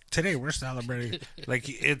 They're like, today we're celebrating. Like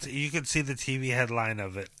you could see the TV headline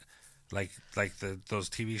of it, like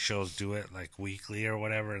those TV shows do it like weekly or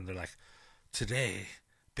whatever, and they're like, today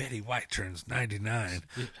Betty White turns 99.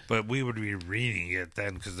 Yeah. But we would be reading it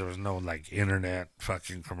then because there was no like internet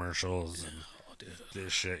fucking commercials and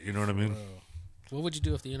this shit. You know what I mean? What would you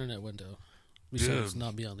do if the internet went down? Besides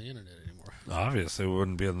not be on the internet anymore. Obviously, we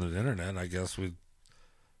wouldn't be on the internet. I guess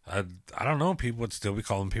I don't know. People would still be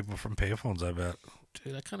calling people from payphones, I bet.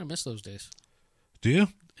 Dude, I kind of miss those days. Do you?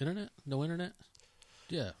 Internet? No internet?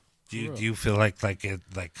 Yeah. Do you feel like it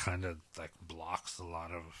like kind of like blocks a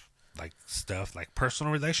lot of like stuff, like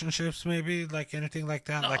personal relationships, maybe, like anything like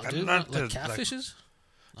that? No, like dude, like catfishes?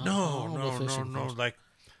 No, like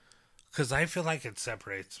because I feel like it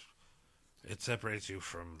separates you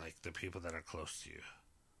from like the people that are close to you.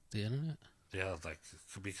 The internet? Yeah, like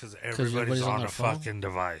because everybody's on a phone? fucking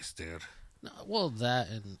device, dude. No, well, that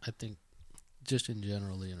and I think just in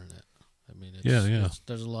general the internet. I mean,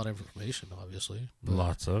 there's a lot of information, obviously.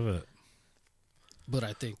 Lots of it. But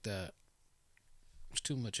I think that there's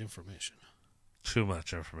too much information. Too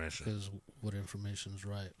much information. Because what information's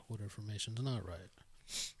right, what information's not right.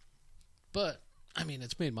 But, I mean,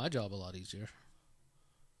 it's made my job a lot easier.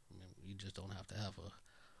 I mean, you just don't have to have a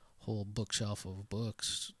whole bookshelf of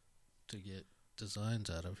books to get designs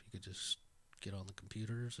out of. You could just get on the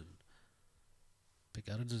computers and pick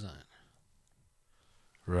out a design.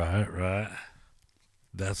 Right.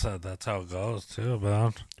 That's how it goes too,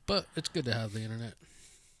 man. But it's good to have the internet.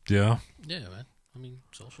 Yeah. Yeah, man. I mean,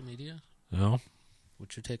 social media. Yeah.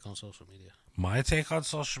 What's your take on social media? My take on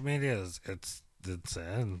social media is it's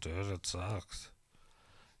end, dude. It sucks.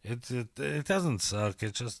 It doesn't suck.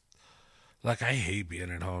 It's just like I hate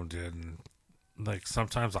being at home, dude. And like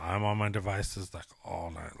sometimes I'm on my devices like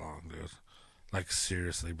all night long, dude. Like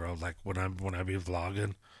seriously, bro. Like when I be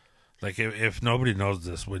vlogging. Like, if nobody knows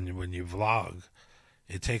this, when you vlog,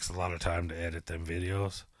 it takes a lot of time to edit them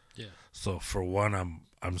videos. Yeah. So, for one, I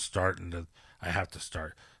have to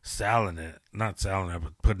start not selling it,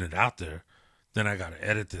 but putting it out there. Then I got to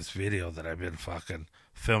edit this video that I've been fucking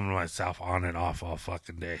filming myself on and off all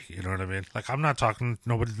fucking day. You know what I mean? Like, I'm not talking,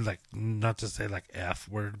 nobody, like, not to say, like, F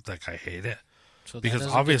word, like, I hate it. So because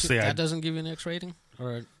obviously that doesn't give you an X rating?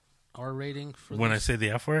 Or an R rating? For when this? I say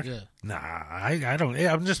the F word? Yeah. Nah, I don't.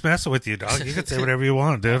 Yeah, I'm just messing with you, dog. You can say whatever you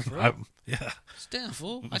want, dude. Yeah. Stand,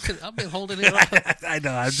 fool. I've been holding it up. I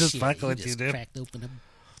know, I'm just fucking with you, dude. Cracked open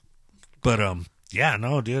But, yeah,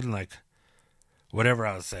 no, dude, like, whatever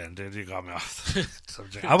I was saying, dude, you got me off the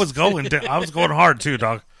subject. I was going hard too,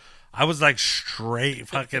 dog. I was like straight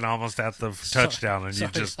fucking almost at the touchdown,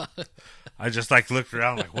 and I just like looked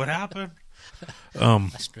around like, what happened? I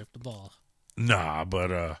stripped the ball. Nah,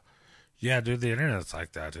 but yeah, dude, the internet's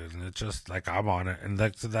like that, dude, and it's just like I'm on it, and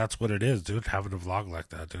that's what it is, dude. Having a vlog like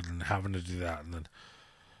that, dude, and having to do that, and then,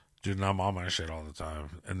 dude, and I'm on my shit all the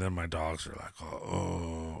time, and then my dogs are like,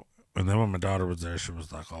 oh, and then when my daughter was there, she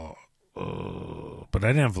was like, oh. But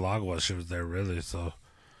I didn't vlog while she was there, really, so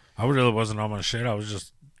I really wasn't on my shit. I was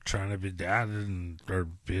just trying to be dad or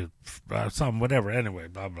be something, whatever. Anyway,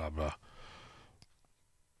 blah, blah, blah.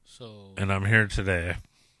 So, and I'm here today,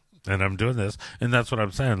 and I'm doing this, and that's what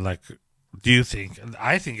I'm saying. Like, do you think,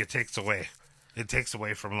 I think it takes away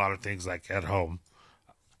from a lot of things, like, at home.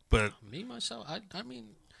 But me, myself, I mean,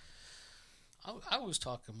 I was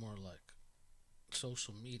talking more like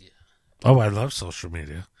social media. Oh, I love social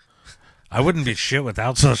media. I wouldn't be shit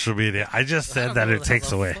without social media. I just said that it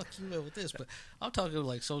takes away. Fuck you with this, but I'm talking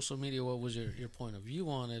like social media. What was your point of view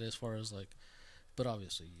on it, as far as like? But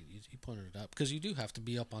obviously, you pointed it out because you do have to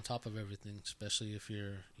be up on top of everything, especially if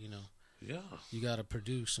you're, yeah, you got to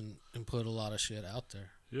produce and put a lot of shit out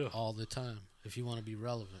there, all the time if you want to be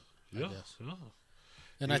relevant. I guess. Yeah.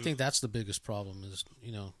 And I think that's the biggest problem is,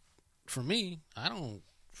 for me, I don't.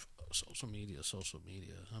 Social media.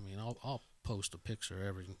 I mean, I'll post a picture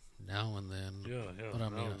every now and then. Yeah. But I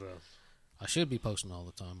mean, I should be posting all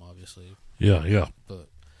the time, obviously. Yeah. But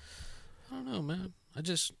I don't know, man. I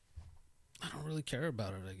don't really care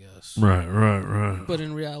about it, I guess. Right. But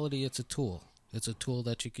in reality, it's a tool. It's a tool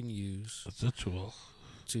that you can use. It's a tool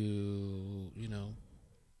to,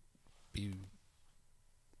 be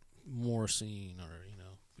more seen or,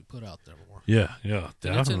 be put out there more. Yeah,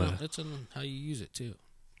 definitely. It's in how you use it too.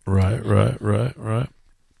 Right.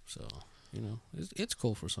 So, it's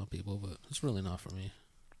cool for some people, but it's really not for me.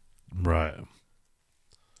 Right.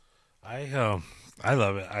 I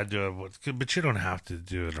love it. I do it, but you don't have to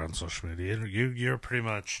do it on social media. You're pretty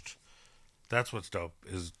much. That's what's dope.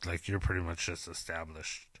 Is like you're pretty much just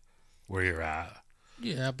established where you're at.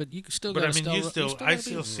 Yeah, but you still. But I mean, I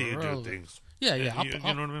still see you do things. Yeah. You know what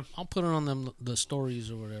I mean? I'll put it on the stories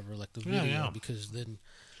or whatever, like the video, because then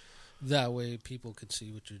that way people can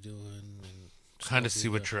see what you're doing and kind of see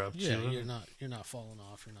what you're up to. Yeah, you're not falling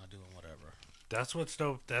off. You're not doing whatever. That's what's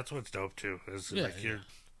dope. That's what's dope too. Is like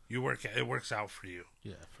you work. It works out for you.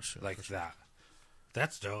 Yeah, for sure. Like that.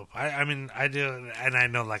 That's dope. I mean, I do, and I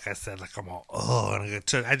know, like I said, like I'm all, and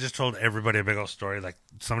I just told everybody a big old story. Like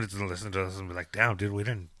somebody's gonna listen to us and be like, "Damn, dude, we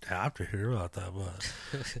didn't have to hear about that,"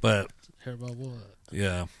 but hear about what?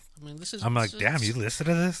 Yeah. I mean, I'm like, damn, you listen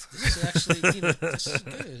to this? This is actually, this is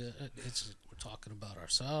good. We're talking about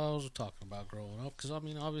ourselves. We're talking about growing up. Because I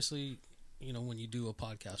mean, obviously, when you do a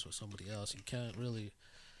podcast with somebody else, you can't really,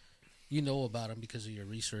 about them because of your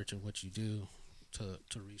research and what you do.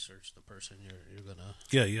 To research the person you're gonna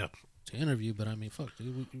to interview, but I mean, fuck,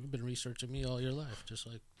 dude, you've been researching me all your life, just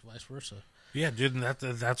like vice versa. Yeah, dude, and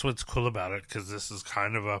that's what's cool about it, because this is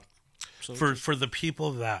kind of a for the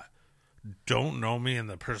people that don't know me in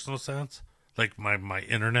the personal sense, like my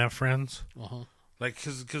internet friends, like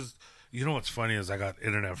because what's funny is I got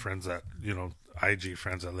internet friends that IG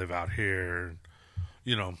friends that live out here,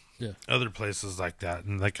 other places like that,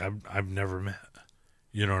 and like I've never met,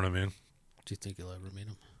 you know what I mean? Do you think you'll ever meet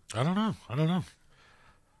him? I don't know.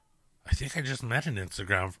 I think I just met an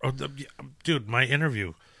Instagram. Dude, my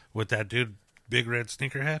interview with that dude, Big Red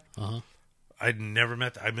Sneakerhead. I'd never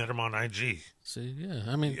met. I met him on IG. See, yeah,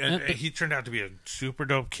 I mean, and he turned out to be a super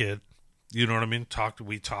dope kid. You know what I mean?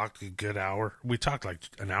 We talked a good hour. We talked like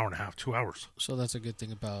an hour and a half, 2 hours. So that's a good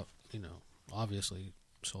thing about obviously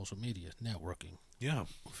social media networking. Yeah,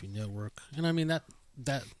 if you network, and I mean that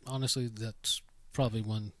honestly, that's probably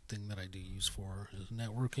one thing that I do use for is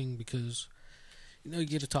networking, because you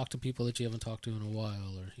get to talk to people that you haven't talked to in a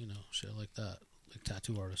while, or shit like that, like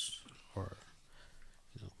tattoo artists, or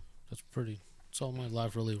that's all my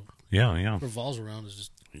life really revolves around, is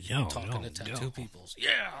just talking to tattoo people.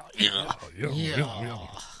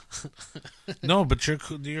 No, but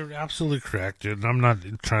you're absolutely correct, dude. I'm not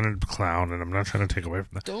trying to clown, and I'm not trying to take away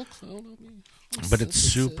from that. Don't clown on me. But it's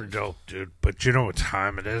super dope, dude. But you know what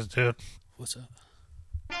time it is, dude? What's up?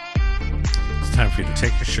 it's time for you to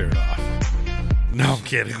take your shirt off. No, I'm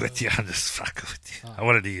kidding with you. I'm just fucking with you. I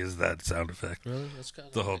wanted to use that sound effect. Really? That's kind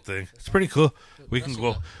of The whole thing. It's pretty cool. We can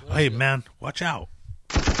go. Hey, man, watch out.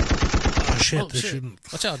 Oh, shit. They're shooting.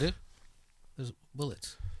 Watch out, dude. There's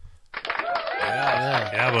bullets.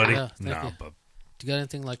 Yeah, buddy. Yeah, thank No, you. but Do you got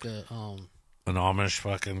anything like a an Amish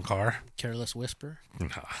fucking car? careless whisper? No.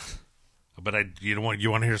 But you want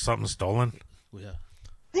to hear something stolen? Yeah.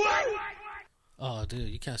 Oh, dude,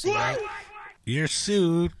 you can't see that. You're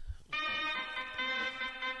sued.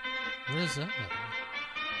 What is that?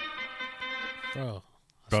 Bro.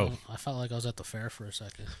 I felt like I was at the fair for a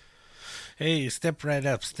second. Hey, step right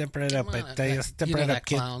up. Step right up. I tell you, step right that up,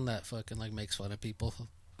 kid. clown that fucking like makes fun of people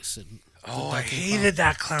sitting. Oh, I hated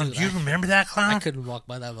that clown. Dude, Do you remember that clown? I couldn't walk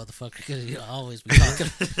by that motherfucker because he'd always be talking.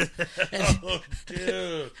 Oh,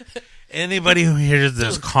 dude. Anybody who hears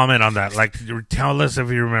this, comment on that. Like, tell us if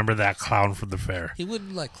you remember that clown from the fair. He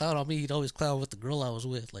wouldn't like clown on me. He'd always clown with the girl I was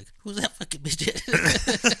with. Like, who's that fucking bitch?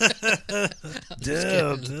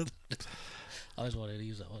 Dude. I always wanted to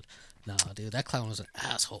use that one. Nah, dude, that clown was an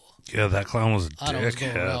asshole. Yeah, that clown was a I'd always go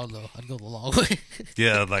dickhead. around though. I'd go the long way.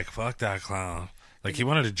 Yeah, like, fuck that clown. Like, he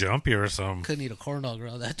wanted to jump you or something. Couldn't eat a corn dog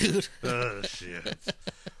around that dude. Oh, shit.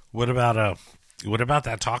 What about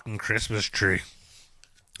that talking Christmas tree?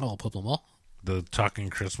 Oh, Pueblo Mall. The talking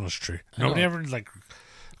Christmas tree. I know. Nobody ever like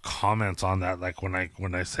comments on that. Like when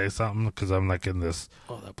I say something, because I'm like in this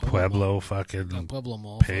That Pueblo fucking That Pueblo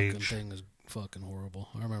Mall page. fucking thing is fucking horrible.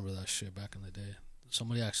 I remember that shit back in the day.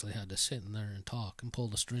 Somebody actually had to sit in there and talk and pull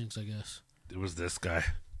the strings, I guess. It was this guy.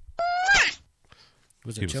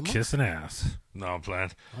 Was it He was Chipmunk? kissing ass. No, I'm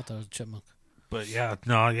playing. I thought it was Chipmunk. But yeah,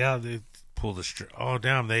 they pulled the string. Oh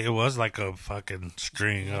damn, it was like a fucking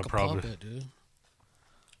string, Like a probably. puppet, dude.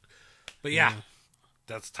 But yeah,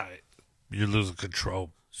 that's tight. You're losing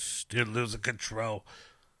control. You're losing control.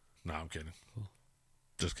 No, I'm kidding. Cool.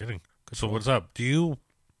 Just kidding. Control. So what's up? Do you?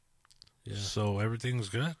 Yeah. So everything's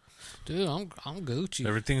good. Dude, I'm Gucci.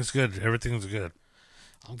 Everything's good. Everything's good.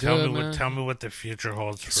 I'm Tell good, me man. tell me what the future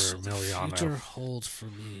holds for So the Emiliano. future holds for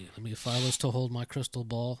me. I mean, if I was to hold my crystal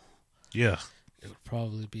ball, Yeah. it would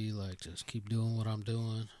probably be like just keep doing what I'm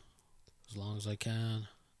doing as long as I can.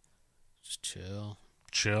 Just chill.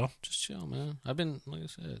 Chill. Just chill, man. I've been, like I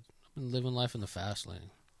said, I've been living life in the fast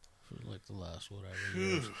lane for like the last whatever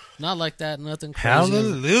years. Not like that, nothing crazy.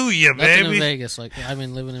 Hallelujah, Nothing in baby. Vegas, like I've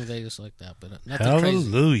been living in Vegas like that, but nothing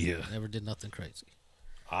crazy. Hallelujah. Never did nothing crazy.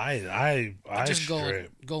 I Just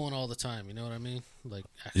straight. going all the time. You know what I mean? Like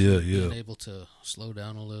Yeah, actually yeah. being able to slow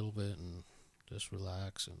down a little bit and just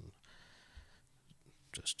relax and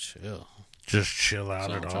just chill. Just chill out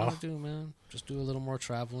That's what at I'm trying all. to do, man. Just do a little more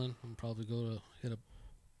traveling and probably go to hit up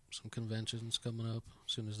some conventions coming up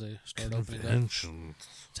as soon as they start opening up. Conventions.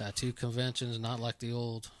 Tattoo conventions, not like the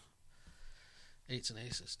old Eights and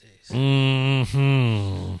Aces days.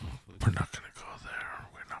 Mm-hmm. We're not gonna go there.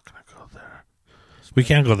 We're not gonna go there. We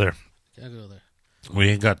can't go there. Can't go there. We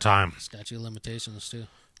ain't got time. Statute of limitations too.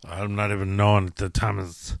 I'm not even knowing the time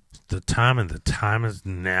is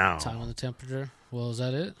now. Time and the temperature. Well, is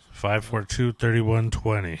that it?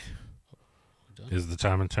 542-3120 Done? is the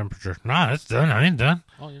time and temperature. Nah, it's done. I ain't done.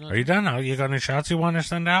 Oh, you're not. Are you done? Oh, you got any shots you want to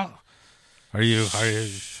send out? Are you?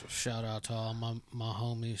 Shout out to all my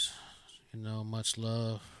homies. You know, much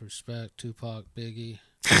love, respect, Tupac, Biggie.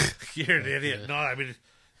 You're an idiot. No, I mean,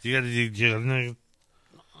 you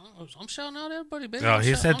I'm shouting out everybody, baby. no,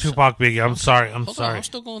 he said Tupac Biggie. I'm sorry. I'm Hold sorry. on, I'm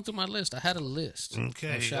still going through my list. I had a list. Okay, of you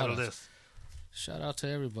got a shout-outs. list. Shout out to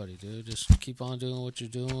everybody, dude. Just keep on doing what you're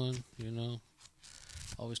doing. You know,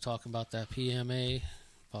 always talking about that PMA,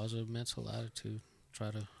 positive mental attitude.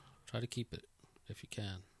 Try to keep it if you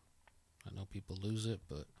can. I know people lose it,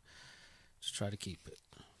 but just try to keep it.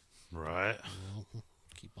 Right. You know,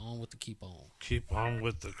 keep on with the keep on. Keep on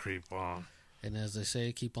with the creep on. And as they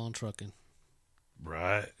say, keep on trucking.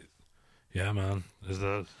 Right. Yeah, man.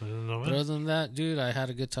 No But other than that, dude, I had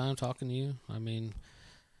a good time talking to you. I mean,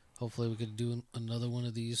 hopefully we could do another one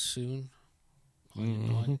of these soon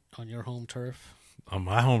on your home turf. On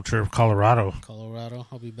my home turf, Colorado. Colorado.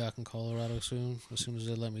 I'll be back in Colorado soon as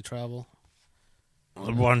they let me travel.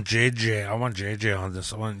 I want JJ. I want JJ on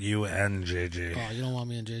this. I want you and JJ. Oh, you don't want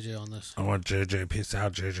me and JJ on this. I want JJ. Peace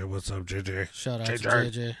out, JJ. What's up, JJ? Shout out to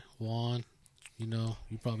JJ. Juan. You know,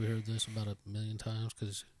 you probably heard this about 1 million times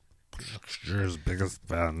because You're his biggest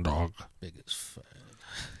fan, dog. biggest fan.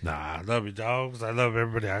 Nah, I love you, dogs. I love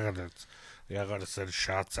everybody. I gotta send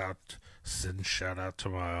shout out to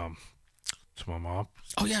my mom.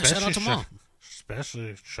 Oh yeah, shout out to mom.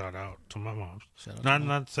 Especially shout out to my mom. Shout out to mom.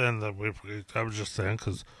 Not saying that I was just saying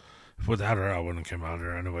because without her I wouldn't have came out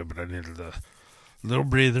here anyway. But I needed a little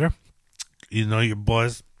breather, You know your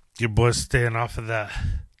boys staying off of that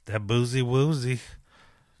boozy woozy.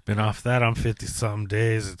 Been off that on 50-something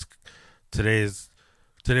days. Today.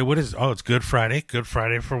 What is? Oh, it's Good Friday. Good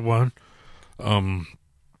Friday for one.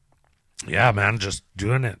 Yeah, man, just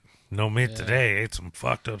doing it. No meat today. Ate some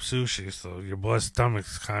fucked up sushi, so your boy's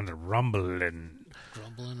stomach's kind of rumbling.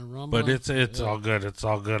 But it's all good. It's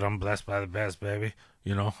all good. I'm blessed by the best, baby.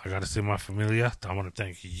 You know, I got to see my familia. I want to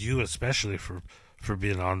thank you especially for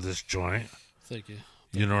being on this joint. Thank you.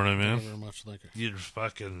 You know what I mean? Thank you very much. Thank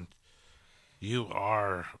you. You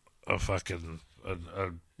are a fucking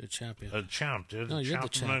You're a champion. A champ, dude. No, you're the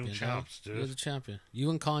champion, champs, dude. You're the champion. You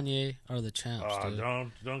and Kanye are the champs, dude.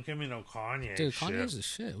 Don't give me no Kanye. Dude, shit. Kanye's the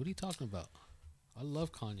shit. What are you talking about? I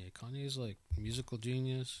love Kanye. Kanye's like musical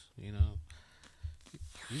genius. You know,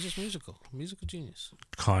 he's just musical genius.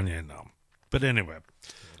 Kanye, no. But anyway,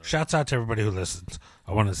 shouts out to everybody who listens.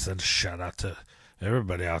 I want to send a shout out to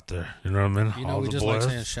everybody out there. You know what I mean? You know, all we the just boys.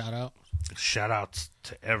 like saying shout out. Shout outs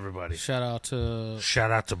to everybody. Shout out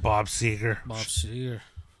to Bob Seger.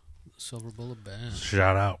 Silver Bullet Band.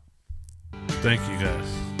 Shout out. Thank you guys.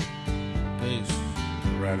 Peace.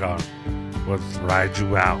 Right on. Let's ride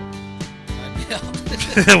you out. Ride me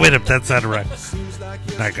out. Wait, if that sounded right.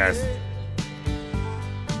 Night, guys.